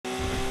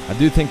I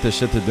do think the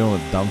shit they're doing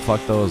with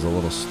Dumbfuck though is a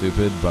little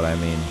stupid, but I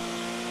mean,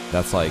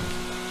 that's like,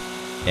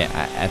 yeah,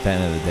 at the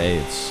end of the day,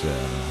 it's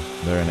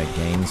they're in a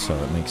gang, so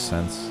it makes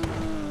sense.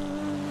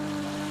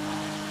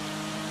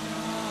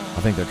 I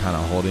think they're kind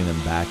of holding him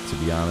back, to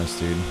be honest,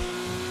 dude.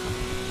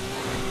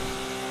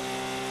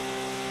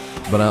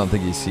 But I don't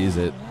think he sees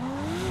it.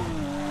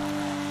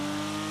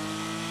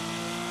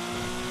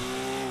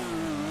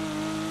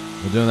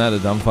 We're doing that to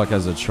Dumbfuck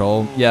as a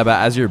troll. Yeah, but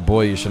as your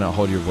boy, you shouldn't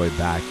hold your boy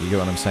back. You get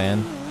what I'm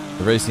saying?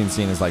 The racing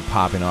scene is like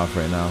popping off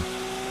right now.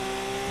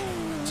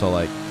 So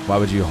like, why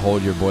would you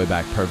hold your boy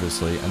back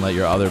purposely and let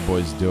your other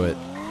boys do it?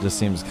 Just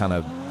seems kind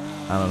of,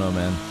 I don't know,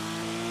 man.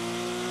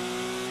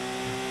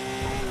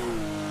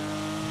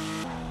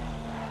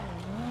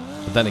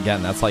 But then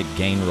again, that's like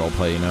gang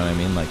roleplay, you know what I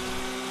mean? Like,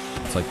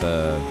 it's like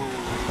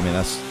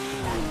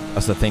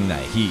that's the thing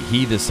that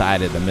he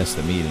decided to miss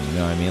the meeting, you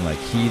know what I mean? Like,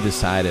 he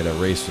decided a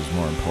race was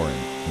more important,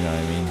 you know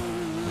what I mean?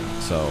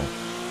 So,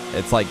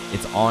 it's like,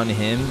 it's on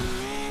him,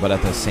 but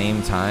at the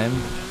same time,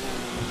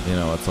 you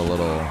know, it's a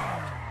little,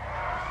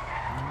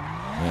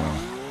 you know,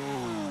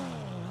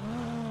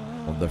 a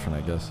little different,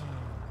 I guess.